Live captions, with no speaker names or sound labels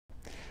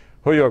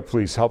Holyoke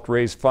Police helped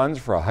raise funds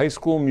for a high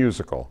school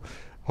musical.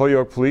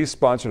 Holyoke Police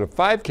sponsored a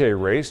 5K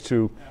race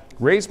to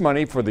raise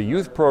money for the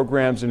youth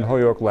programs in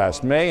Holyoke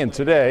last May, and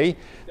today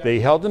they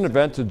held an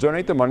event to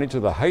donate the money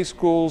to the high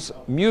school's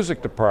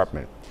music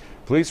department.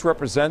 Police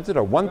represented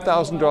a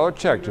 $1,000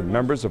 check to the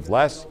members of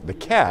the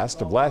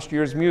cast of last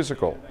year's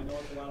musical.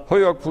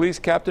 Holyoke Police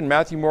Captain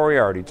Matthew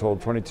Moriarty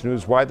told 22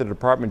 News why the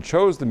department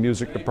chose the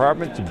music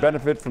department to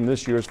benefit from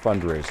this year's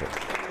fundraiser.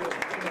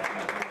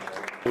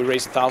 We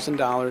raised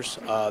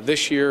 $1,000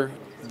 this year,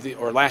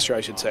 or last year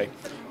I should say.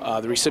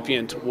 The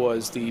recipient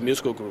was the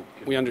musical group.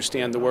 We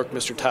understand the work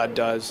Mr. Todd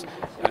does,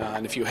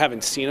 and if you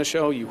haven't seen a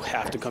show, you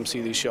have to come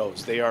see these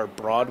shows. They are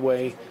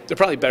Broadway. They're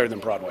probably better than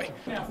Broadway.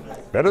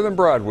 Better than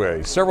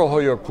Broadway. Several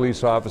Holyoke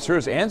police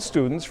officers and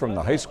students from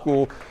the high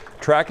school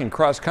track and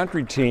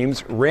cross-country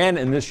teams ran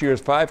in this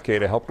year's 5K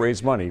to help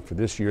raise money for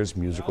this year's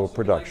musical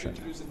production.